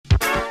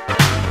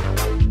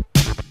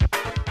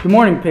Good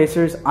morning,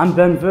 Pacers. I'm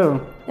Ben Vu.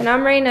 And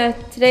I'm Raina.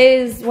 Today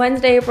is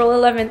Wednesday, April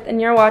 11th,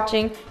 and you're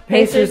watching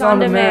Pacers on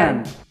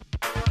Demand.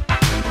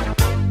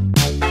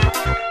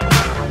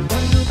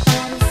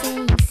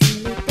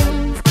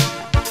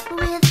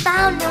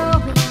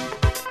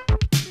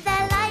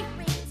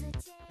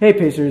 Hey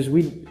Pacers,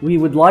 we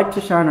would like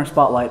to shine our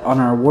spotlight on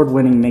our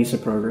award-winning Mesa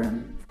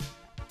program.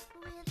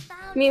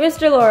 Meet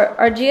Mr. Lore.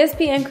 Our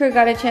GSPN crew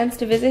got a chance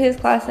to visit his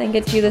class and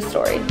get you the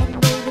story.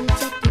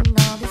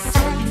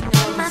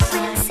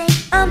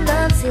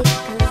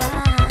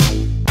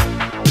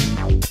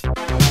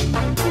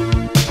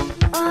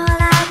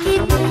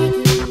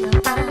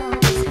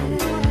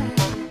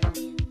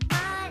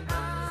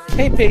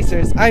 Hey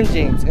Pacers, I'm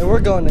James, and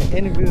we're going to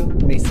interview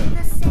Mesa.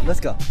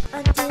 Let's go.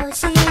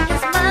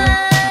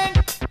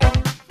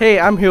 Hey,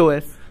 I'm here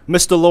with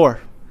Mr. Lore.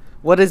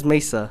 What is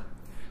Mesa?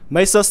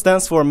 MESA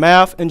stands for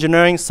Math,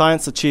 Engineering,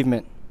 Science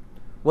Achievement.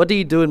 What do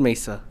you do in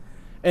Mesa?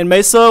 In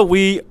MESA,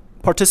 we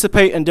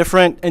participate in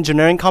different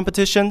engineering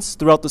competitions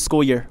throughout the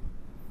school year.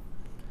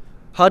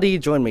 How do you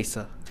join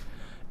Mesa?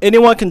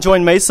 Anyone can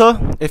join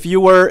MESA. If you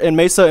were in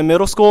MESA in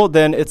middle school,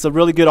 then it's a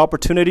really good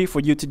opportunity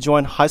for you to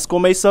join high school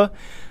MESA.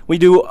 We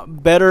do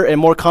better and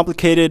more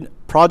complicated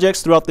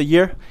projects throughout the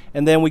year,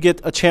 and then we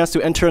get a chance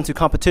to enter into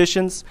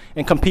competitions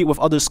and compete with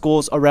other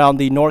schools around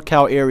the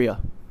NorCal area.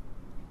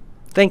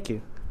 Thank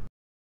you.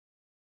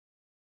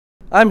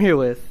 I'm here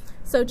with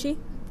Sochi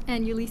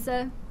and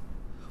Yulisa.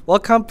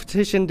 What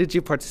competition did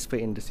you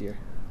participate in this year?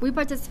 We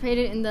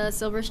participated in the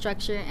silver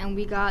structure and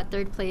we got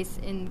third place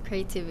in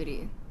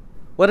creativity.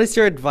 What is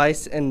your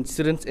advice and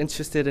students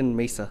interested in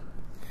Mesa?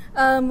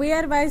 We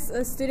advise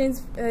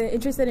students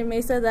interested in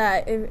Mesa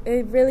that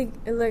it really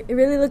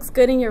looks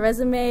good in your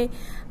resume.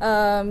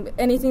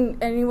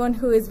 Anyone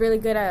who is really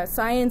good at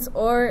science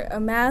or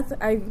math,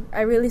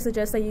 I really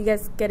suggest that you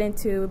guys get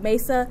into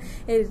Mesa.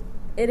 It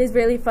is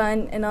really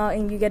fun and all,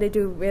 and you get to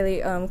do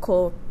really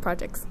cool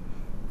projects.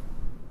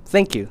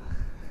 Thank you.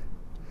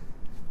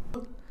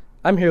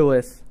 I'm here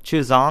with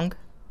Chuzong.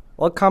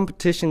 What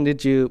competition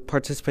did you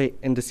participate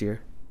in this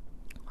year?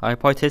 I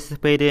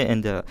participated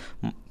in the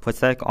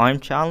prosthetic arm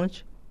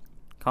challenge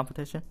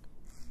competition.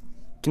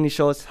 Can you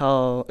show us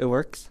how it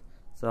works?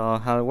 So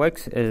how it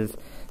works is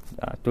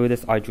through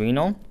this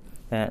Arduino,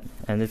 and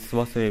it's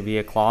supposed to be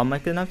a claw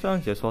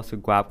mechanism. You're supposed to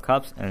grab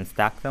cups and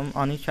stack them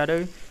on each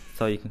other,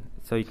 so you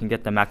can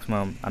get the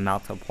maximum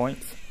amount of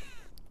points.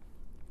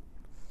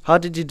 How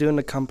did you do in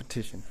the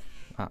competition?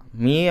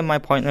 Me and my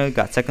partner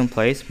got second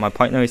place. My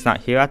partner is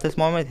not here at this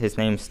moment. His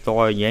name is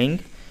Thor Yang.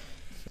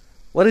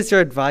 What is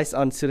your advice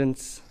on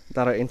students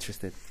that are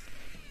interested?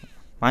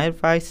 My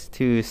advice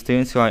to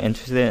students who are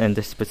interested in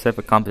this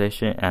specific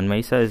competition and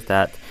Mesa is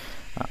that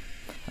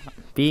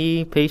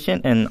be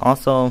patient, and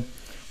also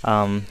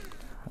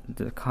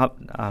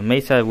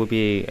Mesa will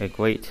be a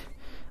great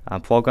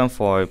program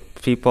for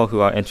people who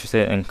are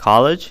interested in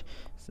college.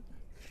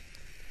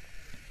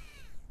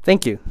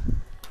 Thank you.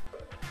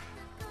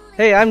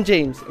 Hey, I'm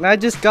James, and I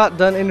just got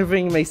done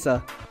interviewing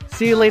Mesa.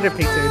 See you later,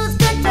 Pacers.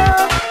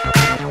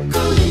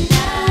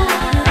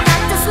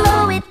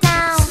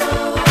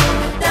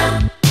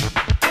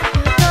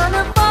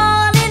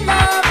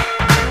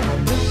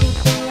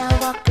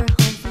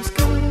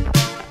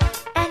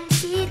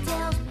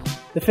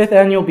 The 5th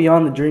Annual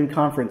Beyond the Dream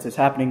Conference is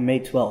happening May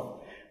 12th.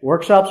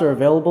 Workshops are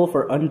available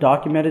for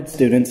undocumented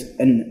students,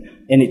 and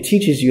it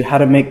teaches you how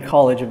to make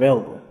college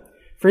available.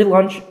 Free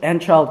lunch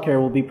and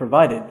childcare will be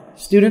provided.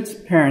 Students,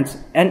 parents,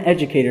 and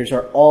educators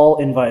are all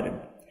invited.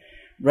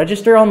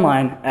 Register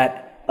online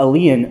at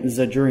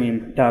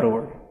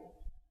alienthedream.org.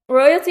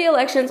 Royalty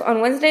elections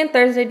on Wednesday and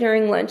Thursday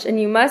during lunch,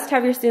 and you must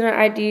have your student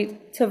ID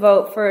to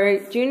vote for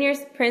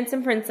juniors, prince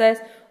and princess,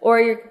 or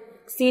your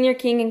senior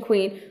king and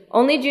queen.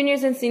 Only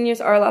juniors and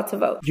seniors are allowed to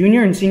vote.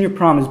 Junior and senior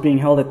prom is being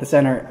held at the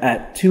center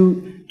at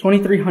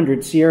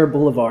 2300 Sierra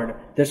Boulevard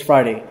this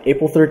Friday,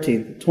 April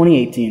 13th,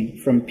 2018,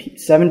 from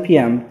 7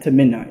 p.m. to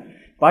midnight.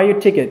 Buy your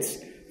tickets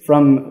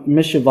from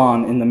Ms.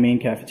 Siobhan in the main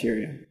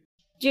cafeteria.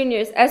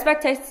 Juniors, SBAC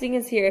testing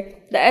is here.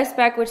 The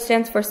SBAC, which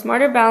stands for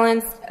Smarter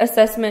Balanced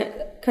Assessment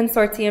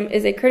Consortium,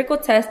 is a critical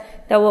test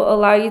that will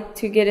allow you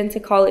to get into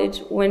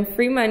college, win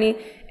free money,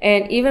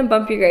 and even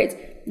bump your grades.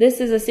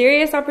 This is a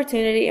serious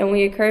opportunity, and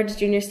we encourage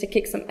juniors to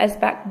kick some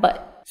SBAC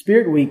butt.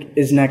 Spirit Week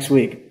is next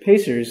week.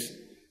 Pacers,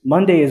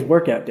 Monday is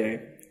Workout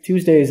Day,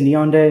 Tuesday is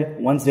Neon Day,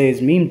 Wednesday is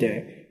Meme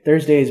Day,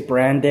 Thursday is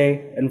Brand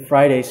Day, and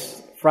Friday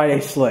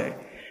Slay,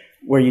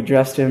 where you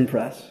dress to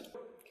impress.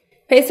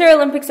 Pacer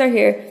Olympics are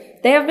here.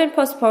 They have been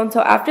postponed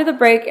till after the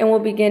break and will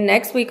begin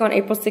next week on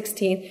April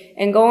 16th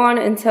and go on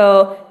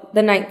until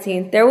the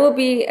 19th. There will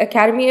be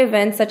academy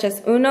events such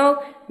as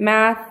Uno,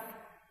 Math,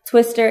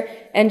 Twister,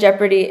 and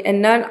Jeopardy,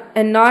 and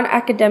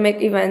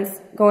non-academic events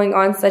going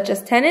on such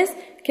as tennis,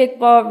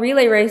 kickball,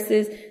 relay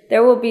races.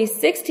 There will be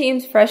 6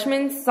 teams: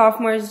 freshmen,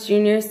 sophomores,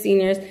 juniors,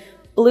 seniors,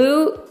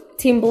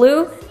 Team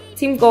Blue,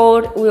 Team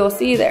Gold. We will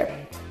see you there.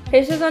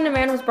 Pacers on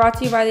Demand was brought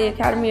to you by the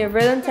Academy of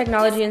Rhythm,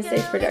 Technology, and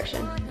Stage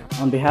Production.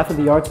 On behalf of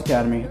the Arts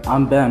Academy,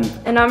 I'm Ben.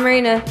 And I'm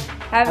Raina.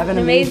 Have an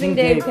amazing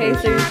day,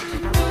 Pacers.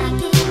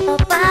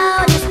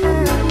 about it.